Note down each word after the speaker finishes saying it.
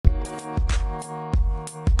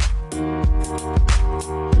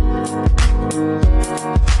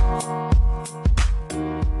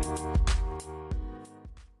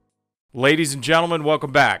Ladies and gentlemen,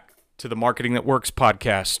 welcome back to the Marketing That Works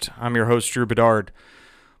podcast. I'm your host, Drew Bedard.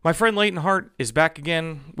 My friend Leighton Hart is back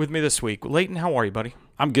again with me this week. Leighton, how are you, buddy?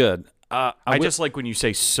 I'm good. I just like when you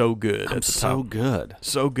say so good at the top. Good.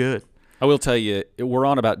 So good. I will tell you, we're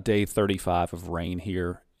on about day 35 of rain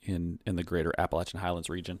here in the greater Appalachian Highlands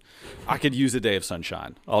region. I could use a day of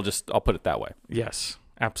sunshine. I'll put it that way. Yes,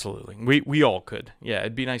 absolutely. We all could. Yeah,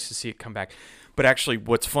 it'd be nice to see it come back. But actually,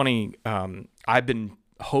 what's funny, I've been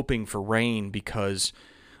hoping for rain because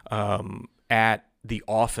at the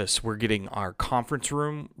office we're getting our conference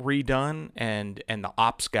room redone, and the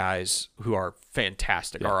ops guys, who are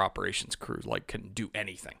fantastic, our operations crew, like, can do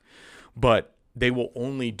anything, but they will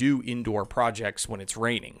only do indoor projects when it's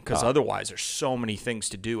raining, because otherwise there's so many things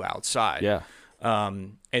to do outside.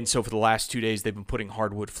 And so for the last 2 days they've been putting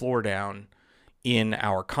hardwood floor down in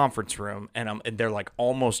our conference room, and they're like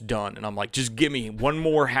almost done, and I'm like, just give me one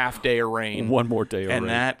more half day of rain, and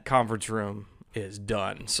that conference room is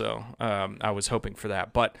done. So I was hoping for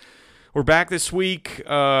that, but we're back this week.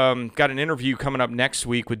 Got an interview coming up next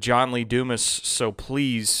week with John Lee Dumas, so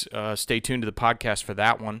please stay tuned to the podcast for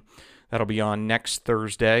that one. That'll be on next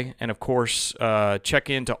Thursday. And of course, check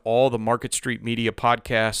into all the Market Street Media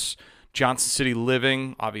podcasts. Johnson City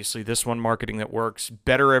Living, obviously this one, Marketing That Works.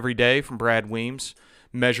 Better Every Day from Brad Weems.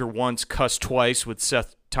 Measure Once, Cuss Twice with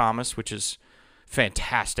Seth Thomas, which is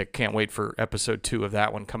fantastic. Can't wait for episode 2 of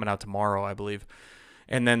that one coming out tomorrow, I believe.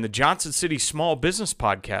 And then the Johnson City Small Business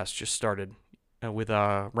Podcast just started with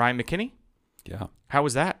Ryan McKinney. Yeah. How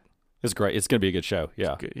was that? It's great. It's going to be a good show.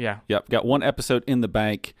 Yeah. Good. Yeah. Yep. Got one episode in the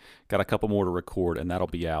bank. Got a couple more to record, and that'll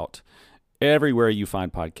be out everywhere you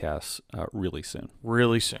find podcasts really soon.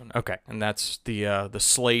 Really soon. Okay. And that's the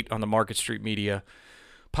slate on the Market Street Media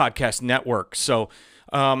Podcast Network. So,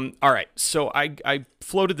 all right. So I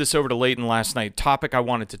floated this over to Leighton last night. Topic I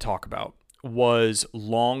wanted to talk about was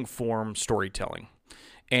long-form storytelling.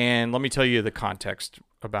 And let me tell you the context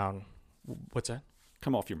about what's that?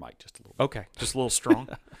 Come off your mic just a little bit. Okay. Just a little strong.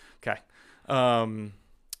 Okay.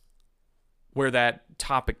 Where that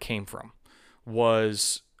topic came from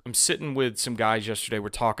was, I'm sitting with some guys yesterday. We're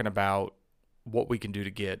talking about what we can do to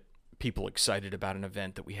get people excited about an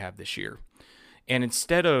event that we have this year. And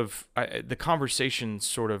instead of, the conversation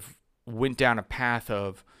sort of went down a path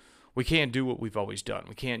of, we can't do what we've always done.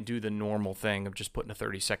 We can't do the normal thing of just putting a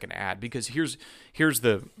 30-second ad, because here's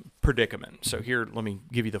the predicament. So here, let me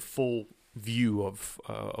give you the full view of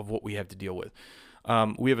what we have to deal with.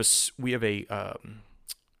 We have a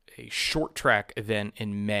short track event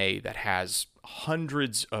in May that has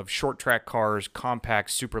hundreds of short track cars,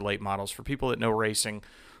 compact, super late models. For people that know racing,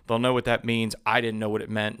 they'll know what that means. I didn't know what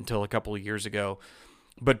it meant until a couple of years ago.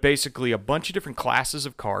 But basically, a bunch of different classes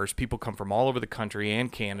of cars. People come from all over the country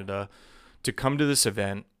and Canada to come to this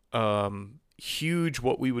event. Huge,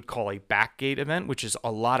 what we would call a backgate event, which is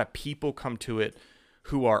a lot of people come to it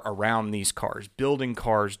who are around these cars, building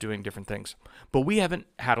cars, doing different things. But we haven't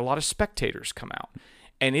had a lot of spectators come out.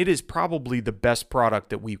 And it is probably the best product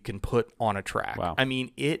that we can put on a track. Wow. I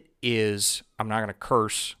mean, it is, I'm not going to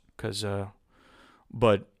curse,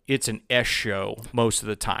 but it's an S show most of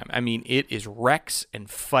the time. I mean, it is wrecks and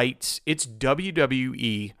fights. It's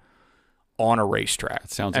WWE on a racetrack.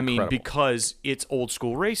 That sounds incredible. I mean, because it's old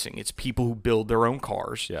school racing. It's people who build their own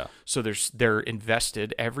cars. Yeah. So they're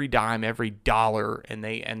invested every dime, every dollar, and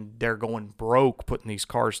they're going broke putting these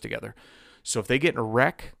cars together. So if they get in a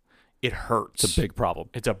wreck, it hurts. It's a big problem.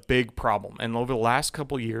 It's a big problem. And over the last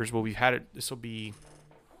couple of years, well, we've had it, this will be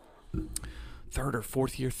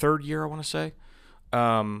third year, I want to say.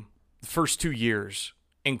 The first 2 years,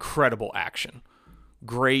 incredible action.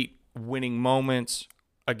 Great winning moments.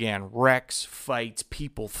 Again, wrecks, fights,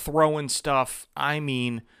 people throwing stuff. I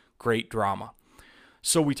mean, great drama.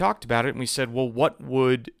 So we talked about it, and we said, well, what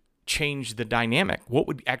would change the dynamic? What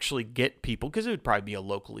would actually get people, because it would probably be a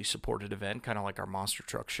locally supported event, kind of like our monster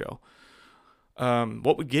truck show.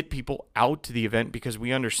 What would get people out to the event? Because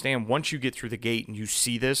we understand once you get through the gate and you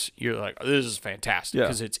see this, you're like, oh, this is fantastic,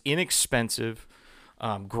 because it's inexpensive,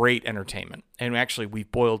 great entertainment. And actually,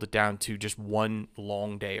 we've boiled it down to just one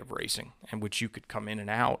long day of racing, in which you could come in and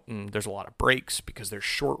out, and there's a lot of breaks because they're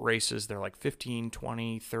short races. They're like 15,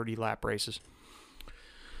 20, 30 lap races.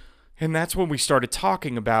 And that's when we started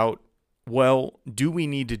talking about, well, do we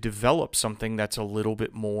need to develop something that's a little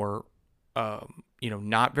bit more,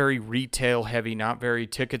 not very retail heavy, not very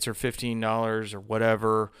tickets are $15 or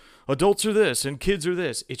whatever. Adults are this and kids are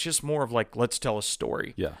this. It's just more of like, let's tell a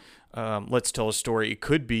story. Yeah. Let's tell a story. It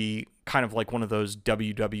could be kind of like one of those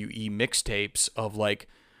WWE mixtapes of like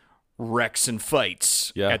wrecks and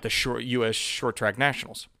fights at the U.S. Short Track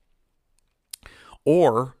Nationals.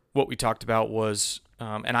 Or what we talked about was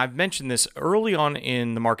and I've mentioned this early on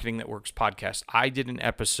in the Marketing That Works podcast. I did an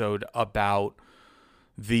episode about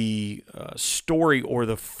the story or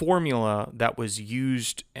the formula that was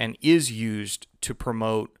used and is used to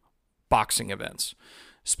promote boxing events,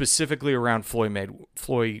 specifically around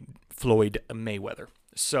Floyd Mayweather.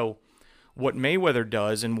 So what Mayweather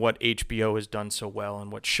does and what HBO has done so well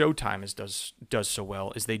and what Showtime does so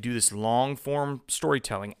well is they do this long-form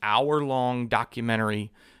storytelling, hour-long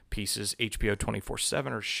documentary pieces, HBO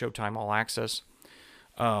 24/7 or Showtime All Access,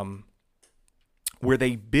 where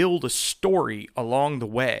they build a story along the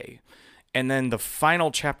way, and then the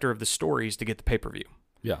final chapter of the story is to get the pay-per-view.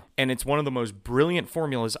 Yeah. And it's one of the most brilliant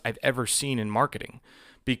formulas I've ever seen in marketing,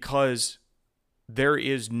 because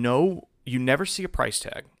you never see a price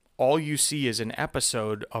tag. All you see is an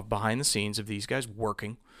episode of behind the scenes of these guys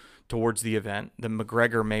working towards the event. The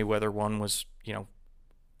McGregor-Mayweather one was,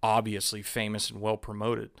 obviously famous and well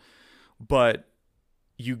promoted. But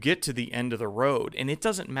you get to the end of the road, and it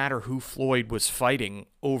doesn't matter who Floyd was fighting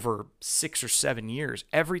over 6 or 7 years.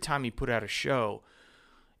 Every time he put out a show,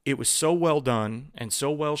 it was so well done and so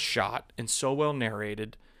well shot and so well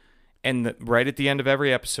narrated. And right at the end of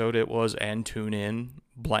every episode, it was, and tune in,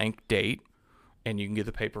 blank date, and you can get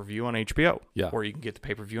the pay-per-view on HBO. Yeah. Or you can get the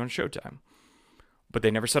pay-per-view on Showtime. But they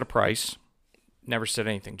never set a price, never said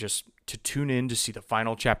anything. Just to tune in to see the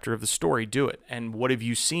final chapter of the story, do it. And what have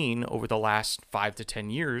you seen over the last 5 to 10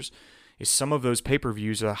 years is some of those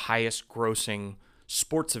pay-per-views are the highest grossing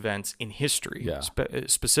sports events in history. Yeah.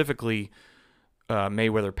 Specifically,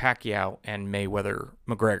 Mayweather-Pacquiao and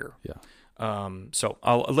Mayweather-McGregor. Yeah. So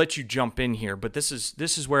I'll let you jump in here, but this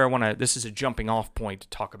is where I want to. This is a jumping off point to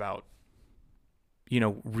talk about,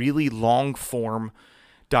 really long form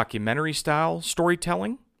documentary style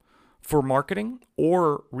storytelling for marketing,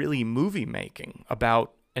 or really movie making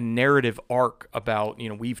about a narrative arc about,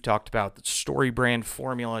 we've talked about the story brand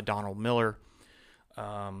formula, Donald Miller,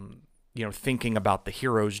 thinking about the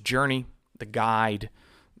hero's journey, the guide,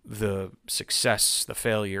 the success, the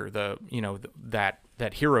failure,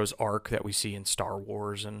 that hero's arc that we see in Star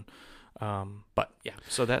Wars. And, but yeah,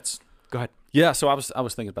 so go ahead. Yeah. So I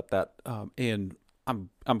was thinking about that. And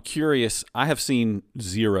I'm curious. I have seen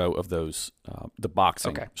zero of those, the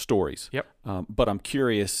boxing stories. Yep. But I'm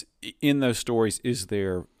curious, in those stories, is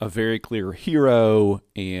there a very clear hero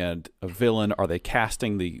and a villain? Are they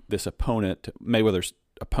casting this opponent, Mayweather's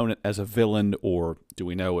opponent, as a villain, or do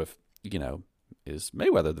we know if, is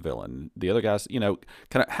Mayweather the villain? The other guys, kind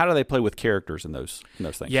of, how do they play with characters in those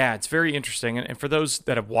things? Yeah, it's very interesting. And for those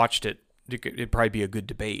that have watched it, it'd probably be a good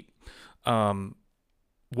debate.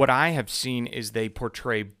 What I have seen is they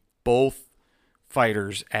portray both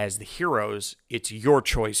fighters as the heroes. It's your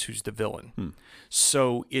choice who's the villain.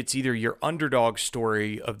 So it's either your underdog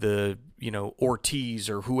story of the, Ortiz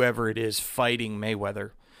or whoever it is fighting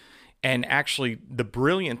Mayweather. And actually, the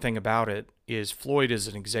brilliant thing about it is Floyd is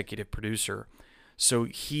an executive producer. So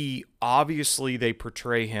they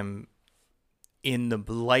portray him in the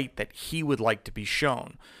light that he would like to be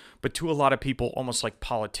shown. But to a lot of people, almost like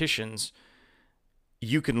politicians,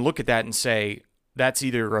 you can look at that and say, that's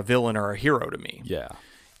either a villain or a hero to me. Yeah.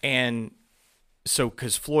 And so,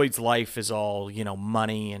 because Floyd's life is all,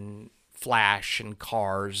 money and flash and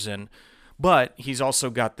cars, but he's also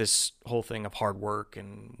got this whole thing of hard work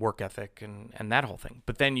and work ethic and that whole thing.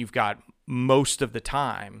 But then you've got, most of the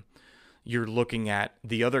time, you're looking at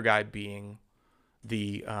the other guy being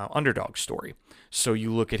the underdog story. So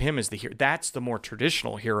you look at him as the hero. That's the more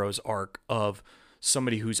traditional hero's arc of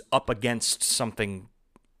somebody who's up against something,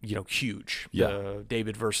 huge. Yeah. The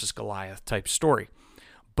David versus Goliath type story.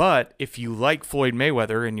 But if you like Floyd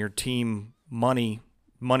Mayweather and your team, money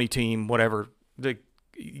team, whatever,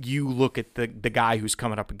 you look at the guy who's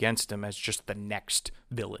coming up against him as just the next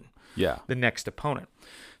villain. Yeah. The next opponent.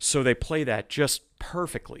 So they play that just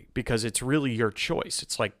perfectly because it's really your choice.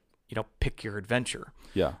 It's like, pick your adventure.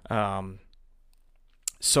 Yeah.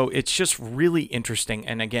 So it's just really interesting.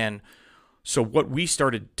 And again, so what we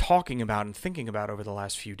started talking about and thinking about over the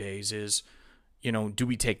last few days is, do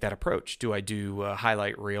we take that approach? Do I do a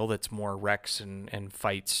highlight reel that's more wrecks and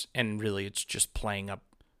fights, and really it's just playing up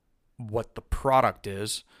what the product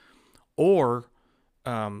is? Or,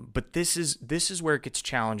 but this is where it gets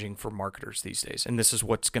challenging for marketers these days, and this is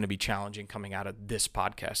what's going to be challenging coming out of this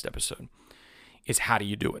podcast episode, is how do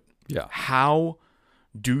you do it? Yeah. How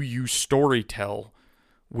do you storytell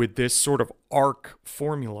with this sort of arc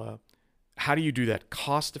formula? How do you do that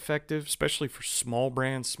cost effective, especially for small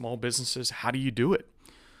brands, small businesses? How do you do it?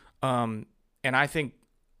 And I think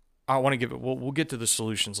I want to give it, we'll get to the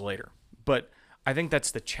solutions later, but I think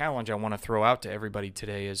that's the challenge I want to throw out to everybody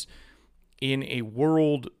today is in a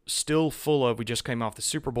world still full of, we just came off the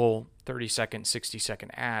Super Bowl, 30-second,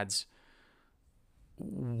 60-second ads,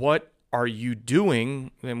 what are you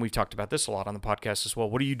doing? And we've talked about this a lot on the podcast as well.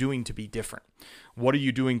 What are you doing to be different? What are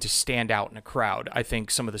you doing to stand out in a crowd? I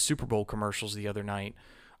think some of the Super Bowl commercials the other night,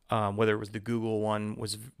 whether it was the Google one,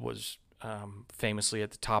 was famously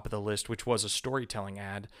at the top of the list, which was a storytelling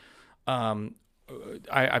ad.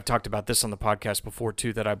 I've talked about this on the podcast before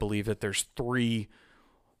too, that I believe that there's 3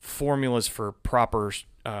 formulas for proper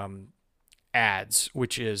ads,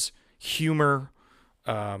 which is humor,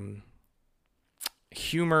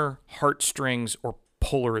 heartstrings, or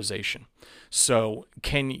polarization. So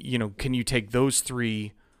can you take those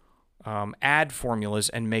 3 ad formulas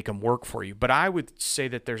and make them work for you? But I would say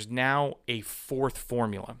that there's now a 4th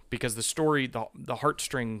formula, because the story, the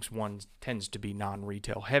heartstrings one tends to be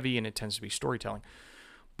non-retail heavy, and it tends to be storytelling.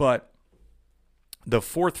 But the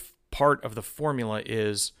 4th part of the formula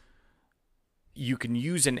is you can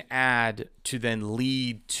use an ad to then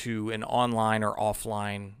lead to an online or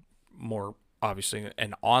offline, more obviously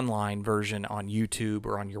an online version on YouTube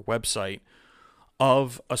or on your website,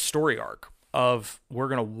 of a story arc of, we're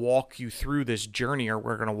going to walk you through this journey, or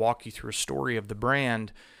we're going to walk you through a story of the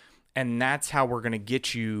brand. And that's how we're going to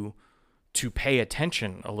get you to pay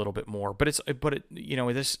attention a little bit more. But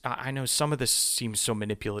I know some of this seems so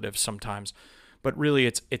manipulative sometimes, but really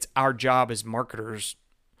it's our job as marketers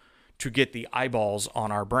to get the eyeballs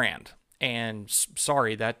on our brand. And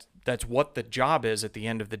sorry, that's what the job is at the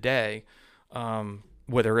end of the day,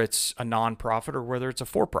 whether it's a nonprofit or whether it's a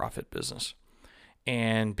for-profit business.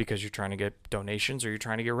 And because you're trying to get donations or you're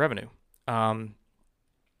trying to get revenue. And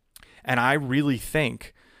I really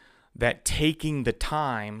think that taking the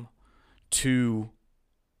time to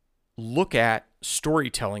look at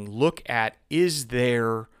storytelling, look at, is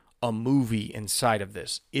there a movie inside of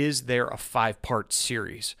this? Is there a 5-part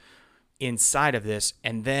series inside of this?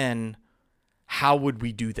 And then how would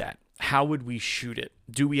we do that? How would we shoot it?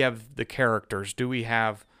 Do we have the characters? Do we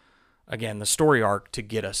have, again, the story arc to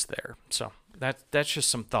get us there? So that's just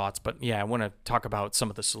some thoughts. But yeah, I want to talk about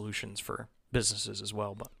some of the solutions for businesses as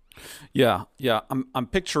well. But yeah, I'm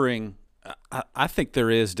picturing. I think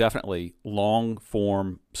there is definitely long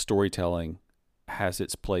form storytelling has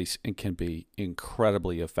its place and can be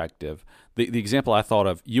incredibly effective. The example I thought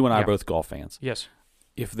of, you and I are both golf fans. Yes.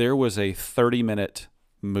 If there was a 30-minute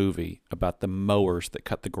movie about the mowers that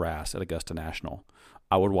cut the grass at Augusta National,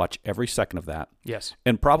 I would watch every second of that. Yes.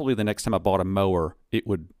 And probably the next time I bought a mower, it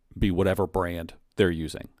would be whatever brand they're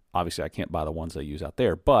using. Obviously, I can't buy the ones they use out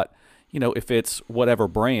there. But, if it's whatever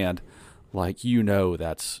brand, it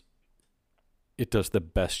does the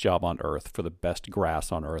best job on earth for the best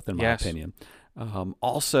grass on earth, in my opinion.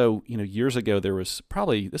 Also, years ago, this is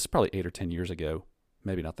probably 8 or 10 years ago,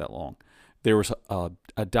 maybe not that long. There was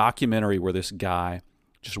a documentary where this guy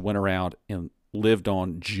just went around and lived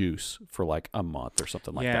on juice for like a month or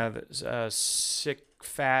something like that. Yeah, Sick,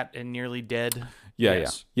 Fat, and Nearly Dead. Yeah.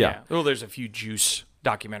 Well, there's a few juice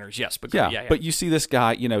documentaries, yes, but yeah. But you see this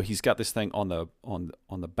guy, he's got this thing on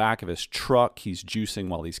the back of his truck. He's juicing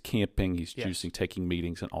while he's camping. He's juicing, taking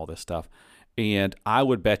meetings, and all this stuff. And I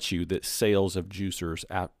would bet you that sales of juicers,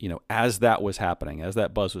 as that was happening, as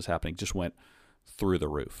that buzz was happening, just went through the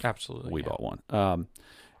roof. Absolutely, we bought one,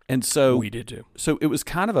 and so we did too. So it was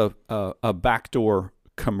kind of a backdoor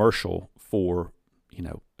commercial for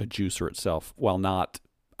a juicer itself. While not,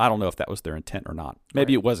 I don't know if that was their intent or not.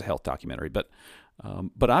 Maybe it was a health documentary, but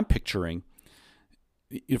I'm picturing,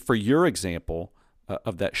 for your example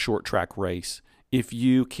of that short track race, if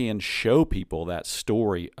you can show people that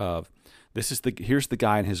story of here's the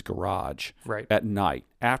guy in his garage at night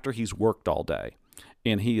after he's worked all day,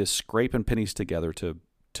 and he is scraping pennies together to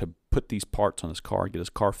put these parts on his car, get his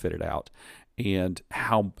car fitted out, and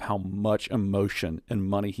how much emotion and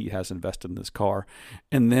money he has invested in this car,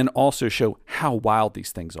 and then also show how wild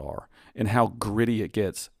these things are and how gritty it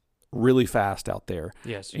gets really fast out there.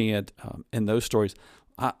 Yes. And those stories,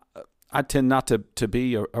 I tend not to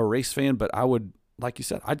be a race fan, but I would, like you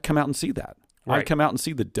said, I'd come out and see that. Right. I'd come out and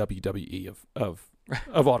see the WWE of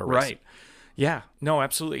auto racing. Right. Yeah. No,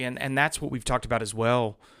 absolutely. And that's what we've talked about as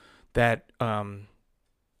well, that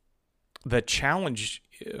the challenge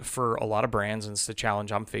for a lot of brands, and it's the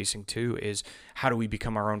challenge I'm facing too, is how do we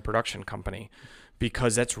become our own production company?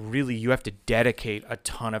 Because that's really, you have to dedicate a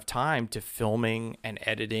ton of time to filming and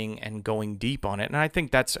editing and going deep on it. And I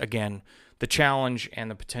think that's, again, the challenge,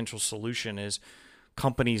 and the potential solution is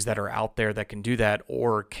companies that are out there that can do that,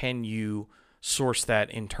 or can you source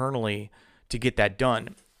that internally to get that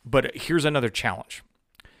done? But here's another challenge.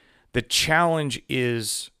 The challenge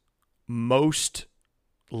is most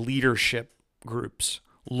leadership groups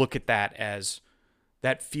look at that as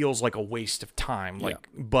that feels like a waste of time. Yeah.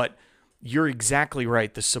 But you're exactly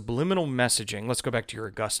right. The subliminal messaging, let's go back to your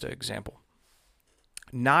Augusta example.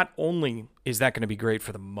 Not only is that going to be great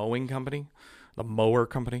for the mowing company, the mower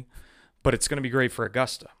company, but it's going to be great for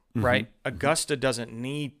Augusta, right? Augusta doesn't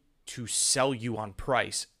need to sell you on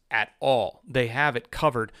price at all. They have it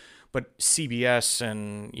covered, but CBS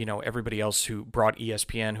and, everybody else who brought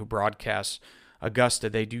ESPN, who broadcasts Augusta,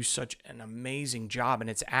 they do such an amazing job. And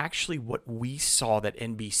it's actually what we saw that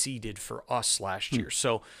NBC did for us last year.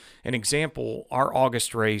 So an example, our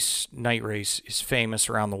August race, night race, is famous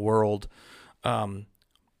around the world.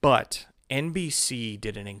 But NBC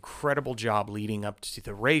did an incredible job leading up to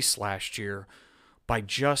the race last year by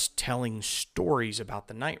just telling stories about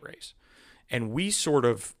the night race. And we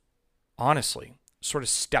honestly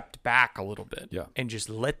stepped back a little bit and just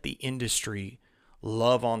let the industry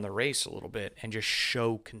love on the race a little bit and just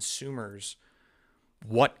show consumers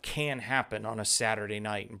what can happen on a Saturday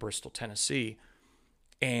night in Bristol, Tennessee.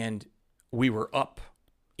 And we were up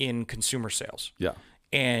in consumer sales. Yeah.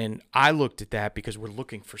 And I looked at that because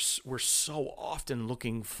we're so often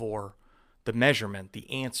looking for the measurement,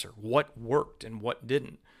 the answer, what worked and what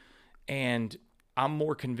didn't. And I'm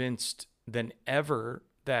more convinced than ever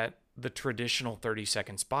that the traditional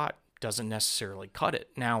 30-second spot doesn't necessarily cut it.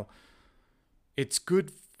 Now, it's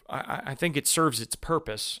good. I think it serves its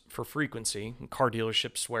purpose for frequency. And car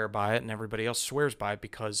dealerships swear by it, and everybody else swears by it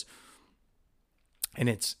because, and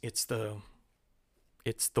it's the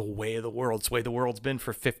way of the world. It's the way the world's been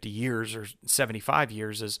for 50 years or 75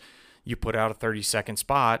 years. Is you put out a 30-second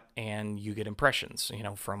spot and you get impressions,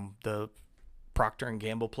 from the Procter and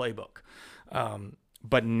Gamble playbook.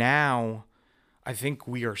 But now, I think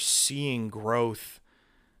we are seeing growth,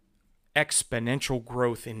 exponential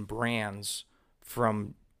growth in brands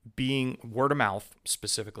from being word of mouth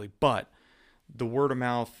specifically, but the word of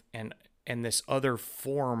mouth and this other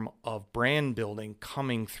form of brand building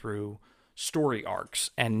coming through story arcs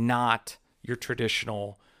and not your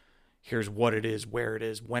traditional, here's what it is, where it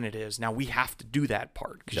is, when it is. Now we have to do that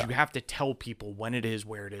part because you have to tell people when it is,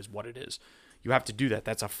 where it is, what it is. You have to do that.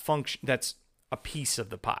 That's a function. That's a piece of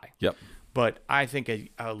the pie. Yep. But I think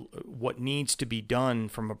what needs to be done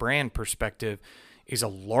from a brand perspective is a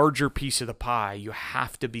larger piece of the pie. You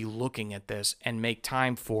have to be looking at this and make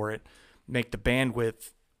time for it, make the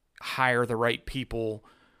bandwidth, hire the right people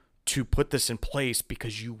to put this in place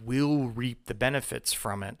because you will reap the benefits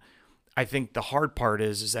from it. I think the hard part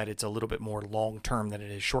is that it's a little bit more long-term than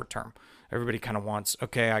it is short-term. Everybody kind of wants,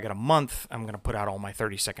 okay, I got a month. I'm going to put out all my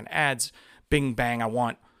 30-second ads. Bing, bang. I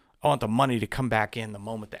want the money to come back in the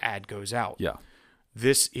moment the ad goes out. Yeah.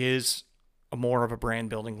 This is more of a brand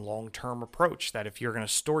building long-term approach that if you're going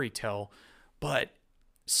to storytell, but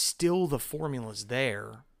still the formula's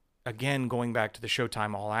there. Again, going back to the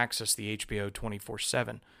Showtime All Access, the HBO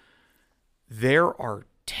 24/7, there are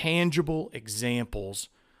tangible examples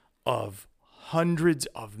of hundreds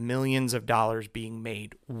of millions of dollars being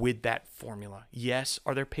made with that formula. Yes,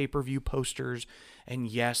 are there pay-per-view posters? And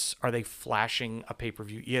yes, are they flashing a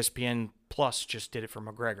pay-per-view? ESPN Plus just did it for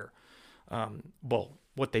McGregor. Well,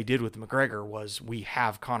 what they did with McGregor was we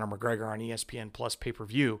have Conor McGregor on ESPN Plus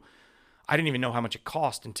pay-per-view. I didn't even know how much it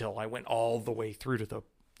cost until I went all the way through to the,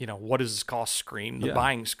 what does this cost screen, the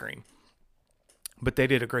buying screen. But they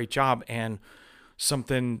did a great job. And Bob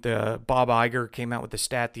Iger came out with the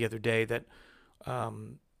stat the other day that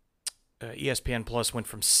ESPN Plus went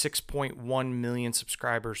from 6.1 million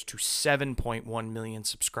subscribers to 7.1 million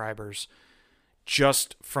subscribers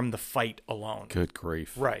just from the fight alone. Good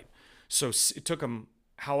grief. Right. So it took them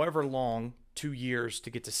however long, 2 years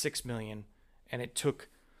to get to 6 million, and it took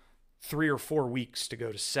 3 or 4 weeks to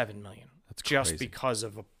go to 7 million. That's just crazy. Because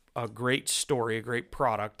of a great story, a great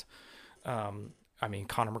product. Conor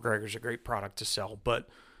McGregor's a great product to sell, but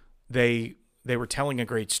they were telling a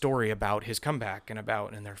great story about his comeback and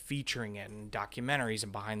they're featuring it in documentaries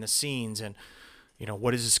and behind the scenes and,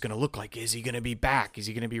 what is this going to look like? Is he going to be back? Is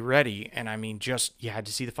he going to be ready? And you had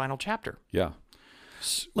to see the final chapter. Yeah.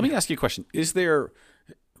 Let me ask you a question. Is there,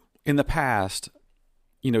 in the past,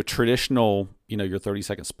 traditional, your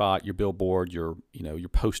 30-second spot, your billboard, your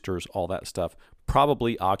posters, all that stuff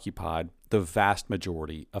probably occupied the vast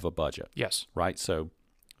majority of a budget. Yes. Right? So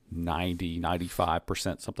 90,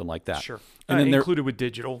 95%, something like that. Sure. And then included with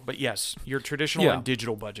digital, but yes, your traditional and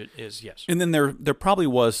digital budget is yes. And then there probably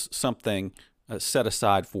was something set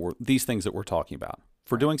aside for these things that we're talking about,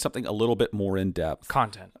 for doing something a little bit more in depth.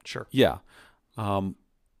 Content, sure. Yeah.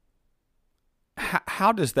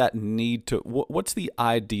 How does that need to, what's the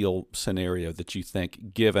ideal scenario that you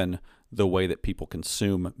think, given the way that people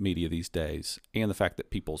consume media these days and the fact that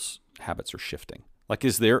people's habits are shifting? Like,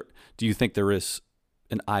 do you think there is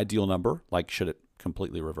an ideal number? Like, should it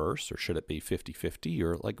completely reverse, or should it be 50-50,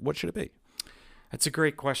 or like, what should it be? That's a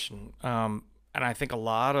great question. And I think a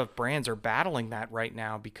lot of brands are battling that right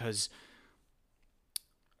now because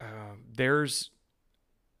there's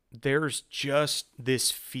just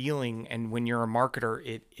this feeling, and when you're a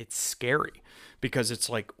marketer, it's scary because it's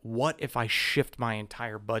like, what if I shift my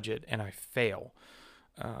entire budget and I fail?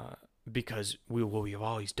 Because we've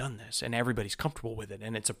always done this and everybody's comfortable with it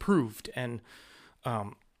and it's approved. And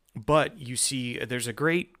but you see, there's a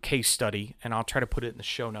great case study, and I'll try to put it in the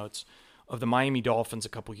show notes, of the Miami Dolphins a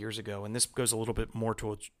couple years ago. And this goes a little bit more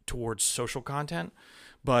towards social content,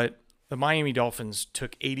 but the Miami Dolphins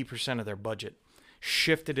took 80% of their budget,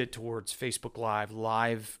 shifted it towards Facebook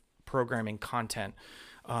live programming content.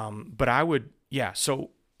 But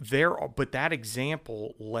that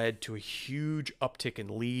example led to a huge uptick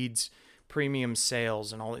in leads, premium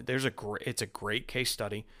sales, and all. It's a great case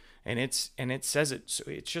study, and it says it. So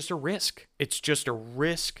it's just a risk. It's just a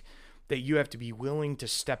risk that you have to be willing to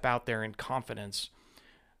step out there in confidence.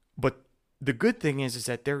 But the good thing is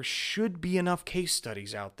that there should be enough case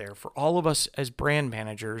studies out there for all of us as brand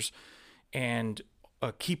managers and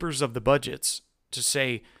keepers of the budgets to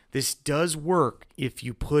say this does work if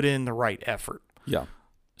you put in the right effort. Yeah.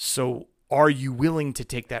 So are you willing to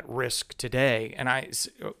take that risk today? And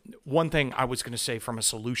one thing I was going to say from a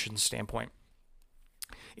solutions standpoint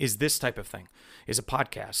is this type of thing, is a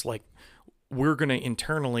podcast. Like, we're going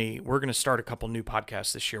to start a couple new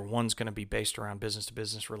podcasts this year. One's going to be based around business to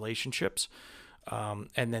business relationships.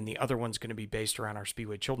 And then the other one's going to be based around our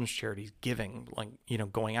Speedway Children's Charities giving, like,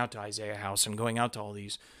 going out to Isaiah House and going out to all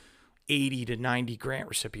these 80 to 90 grant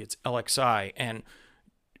recipients, LXI, and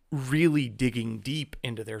really digging deep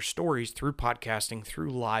into their stories through podcasting, through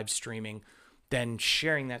live streaming, then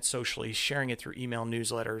sharing that socially, sharing it through email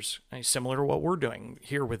newsletters, similar to what we're doing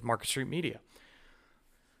here with Market Street Media.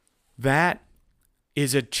 That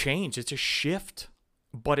is a change. It's a shift,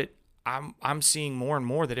 but I'm seeing more and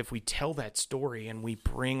more that if we tell that story and we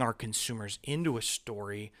bring our consumers into a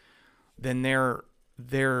story, then they're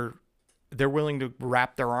willing to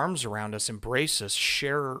wrap their arms around us, embrace us,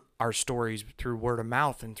 share our stories through word of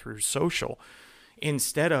mouth and through social,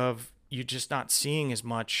 instead of you just not seeing as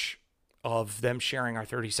much of them sharing our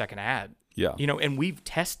 30-second ad. Yeah. And we've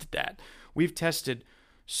tested that. We've tested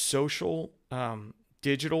social,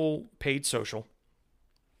 digital paid social,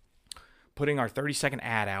 putting our 30-second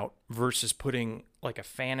ad out versus putting like a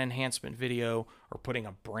fan enhancement video or putting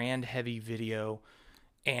a brand heavy video.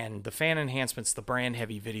 And the fan enhancements, the brand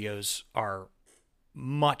heavy videos are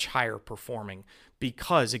much higher performing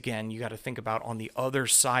because, again, you got to think about on the other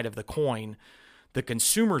side of the coin, the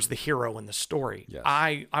consumer's the hero in the story. Yes.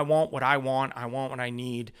 I want what I want. I want what I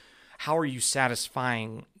need. How are you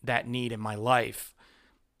satisfying that need in my life?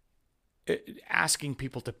 Asking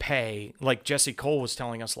people to pay, like Jesse Cole was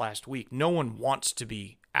telling us last week, no one wants to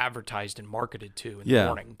be advertised and marketed to in the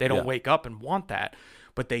morning. They don't wake up and want that,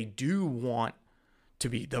 but they do want to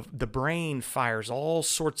be. The brain fires all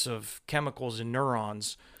sorts of chemicals and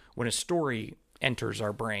neurons when a story enters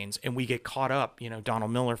our brains, and we get caught up.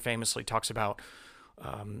 Donald Miller famously talks about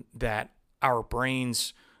that our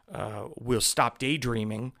brains will stop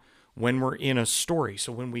daydreaming when we're in a story.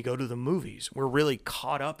 So when we go to the movies, we're really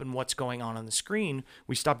caught up in what's going on the screen.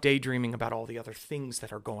 We stop daydreaming about all the other things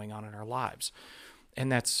that are going on in our lives. And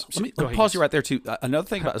that's... Let me pause you right there, too. Another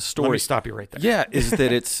thing about a story... Let me stop you right there. Yeah, is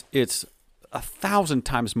that it's 1,000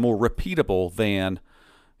 times more repeatable than,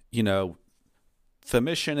 the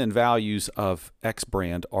mission and values of X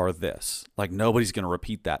brand are this. Like, nobody's going to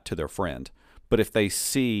repeat that to their friend. But if they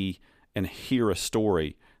see and hear a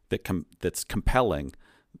story that's compelling,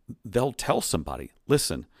 they'll tell somebody,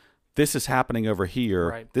 listen, this is happening over here.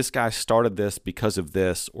 Right. This guy started this because of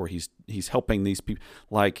this, or he's helping these people.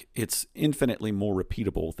 Like, it's infinitely more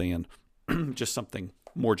repeatable than just something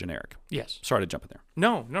more generic. Yes. Sorry to jump in there.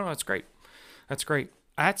 No, that's great. That's great.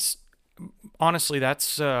 That's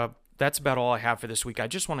about all I have for this week. I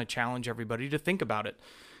just want to challenge everybody to think about it.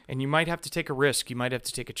 And you might have to take a risk. You might have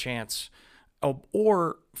to take a chance.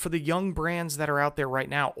 Or for the young brands that are out there right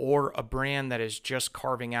now, or a brand that is just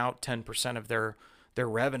carving out 10% of their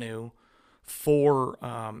revenue for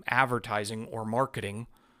advertising or marketing,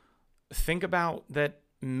 think about that.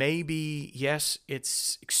 Maybe, yes,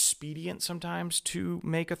 it's expedient sometimes to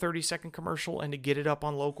make a 30-second commercial and to get it up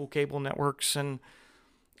on local cable networks and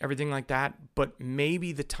everything like that. But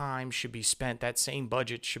maybe the time should be spent, that same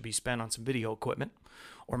budget should be spent on some video equipment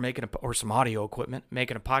or some audio equipment,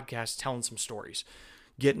 making a podcast, telling some stories,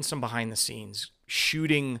 getting some behind the scenes,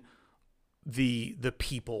 shooting the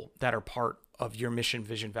people that are part of your mission,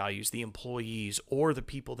 vision, values, the employees, or the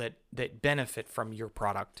people that benefit from your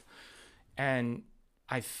product. And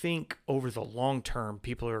I think over the long term,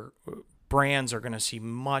 brands are going to see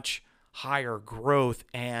much higher growth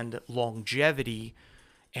and longevity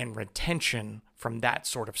and retention from that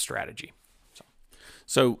sort of strategy.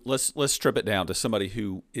 So let's strip it down to somebody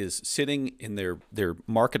who is sitting in their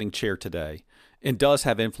marketing chair today and does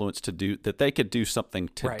have influence to do that. They could do something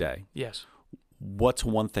today. Right. Yes. What's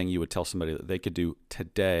one thing you would tell somebody that they could do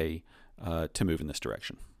today to move in this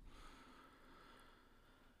direction?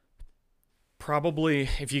 Probably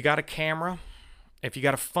if you got a camera, if you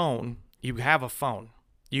got a phone, you have a phone.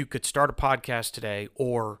 You could start a podcast today,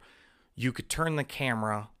 or you could turn the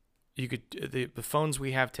camera. The phones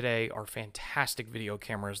we have today are fantastic video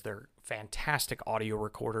cameras. They're fantastic audio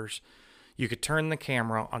recorders. You could turn the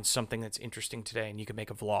camera on something that's interesting today, and you could make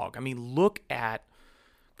a vlog. I mean,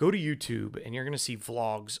 go to YouTube, and you're going to see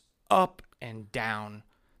vlogs up and down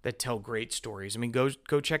that tell great stories. I mean, go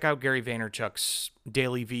check out Gary Vaynerchuk's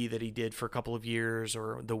Daily V that he did for a couple of years,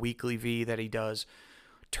 or the Weekly V that he does.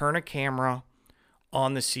 Turn a camera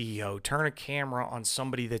on the CEO. Turn a camera on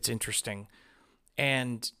somebody that's interesting,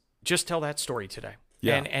 and just tell that story today.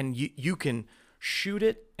 Yeah. And you can shoot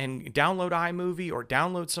it and download iMovie or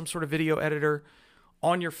download some sort of video editor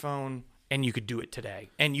on your phone, and you could do it today.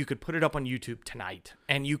 And you could put it up on YouTube tonight,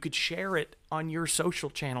 and you could share it on your social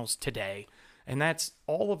channels today. And that's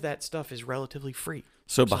all of that stuff is relatively free.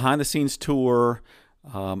 So behind the scenes tour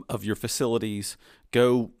of your facilities,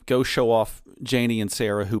 go show off Janie and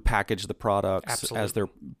Sarah who package the products. Absolutely. As they're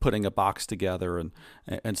putting a box together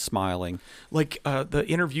and smiling. Like the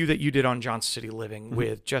interview that you did on Johnson City Living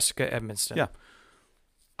with Jessica Edmonston. Yeah.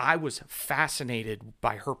 I was fascinated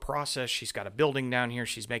by her process. She's got a building down here.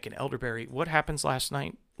 She's making elderberry. What happens last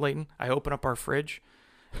night, Leighton? I open up our fridge,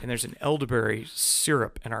 and there's an elderberry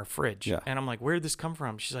syrup in our fridge. Yeah. And I'm like, where did this come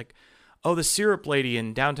from? She's like, oh, the syrup lady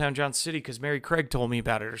in downtown Johnson City, because Mary Craig told me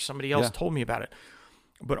about it, or somebody else told me about it.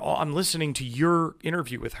 But I'm listening to your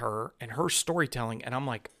interview with her and her storytelling, and I'm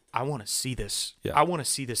like, I want to see this. Yeah. I want to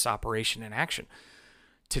see this operation in action.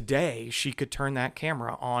 Today, she could turn that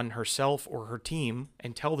camera on herself or her team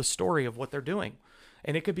and tell the story of what they're doing.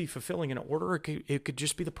 And it could be fulfilling an order. It could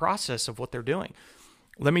just be the process of what they're doing.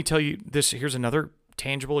 Let me tell you this. Here's another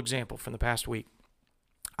tangible example from the past week.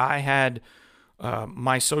 I had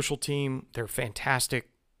my social team. They're fantastic,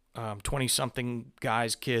 20-something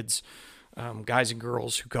guys, kids, guys and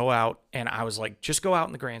girls who go out. And I was like, just go out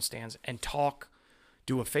in the grandstands and talk,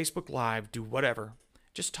 do a Facebook Live, do whatever.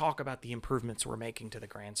 Just talk about the improvements we're making to the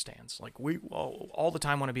grandstands. Like, we all the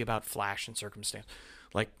time want to be about flash and circumstance.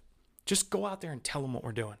 Like, just go out there and tell them what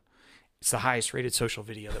we're doing. It's the highest rated social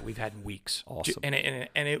video that we've had in weeks. Awesome. And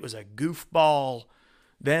it was a goofball,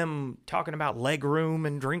 them talking about leg room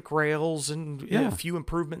and drink rails and a few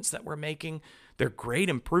improvements that we're making. They're great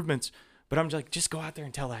improvements, but I'm like, just go out there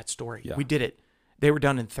and tell that story. Yeah. We did it. They were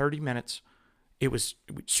done in 30 minutes. We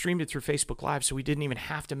streamed it through Facebook Live, so we didn't even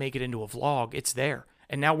have to make it into a vlog. It's there.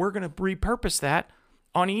 And now we're going to repurpose that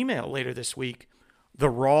on email later this week. The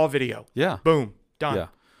raw video. Yeah. Boom. Done. Yeah.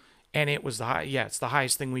 And it was it's the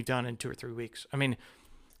highest thing we've done in 2 or 3 weeks. I mean,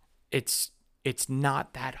 it's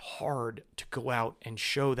not that hard to go out and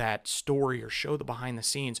show that story or show the behind the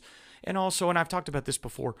scenes. And also, and I've talked about this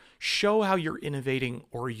before, show how you're innovating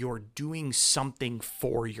or you're doing something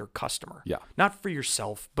for your customer. Yeah. Not for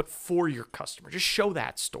yourself, but for your customer. Just show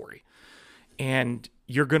that story. And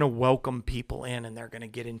you're going to welcome people in, and they're going to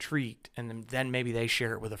get intrigued. And then maybe they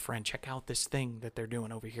share it with a friend. Check out this thing that they're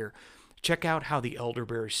doing over here. Check out how the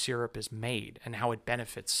elderberry syrup is made and how it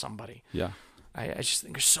benefits somebody. Yeah. I just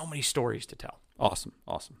think there's so many stories to tell. Awesome.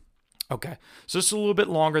 Okay. So this is a little bit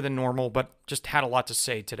longer than normal, but just had a lot to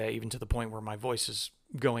say today, even to the point where my voice is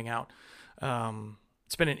going out.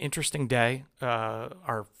 It's been an interesting day.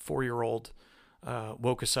 Our 4-year-old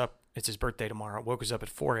woke us up. It's his birthday tomorrow. Woke us up at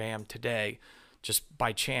 4 a.m. today just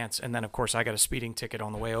by chance. And then, of course, I got a speeding ticket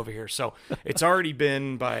on the way over here. So it's already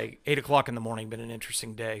been, by 8 o'clock in the morning, been an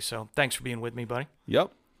interesting day. So thanks for being with me, buddy.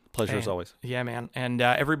 Yep. Pleasure as always. Yeah, man. And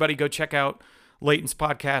everybody go check out Leighton's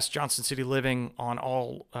podcast, Johnson City Living, on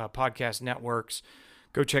all podcast networks.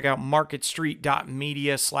 Go check out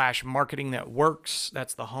marketstreet.media/marketing that works.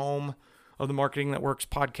 That's the home of the Marketing That Works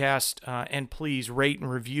podcast. And please rate and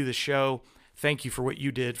review the show. Thank you for what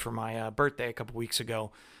you did for my birthday a couple weeks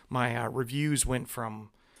ago. My reviews went from,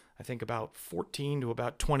 I think, about 14 to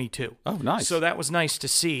about 22. Oh, nice. So that was nice to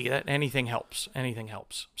see. That anything helps. Anything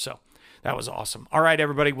helps. So that was awesome. All right,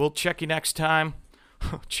 everybody. We'll check you next time.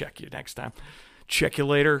 Check you Check you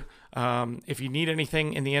later. If you need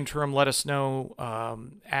anything in the interim, let us know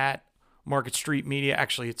at Market Street Media.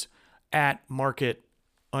 Actually, it's at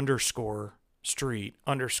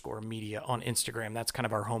Market_Street_Media on Instagram. That's kind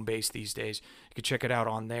of our home base these days. You can check it out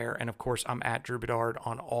on there. And of course, I'm at Drew Bedard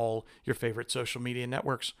on all your favorite social media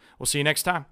networks. We'll see you next time.